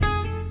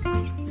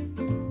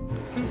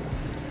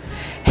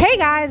Hey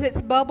guys,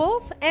 it's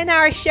Bubbles, and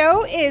our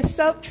show is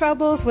Soap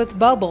Troubles with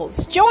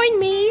Bubbles. Join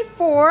me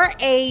for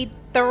a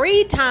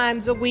 3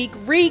 times a week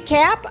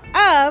recap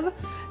of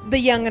The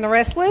Young and the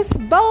Restless,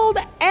 Bold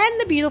and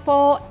the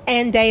Beautiful,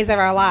 and Days of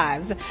Our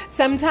Lives.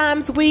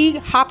 Sometimes we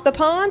hop the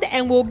pond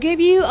and we'll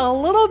give you a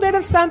little bit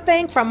of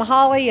something from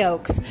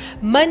Hollyoaks.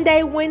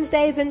 Monday,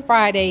 Wednesdays, and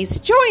Fridays.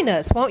 Join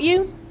us, won't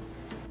you?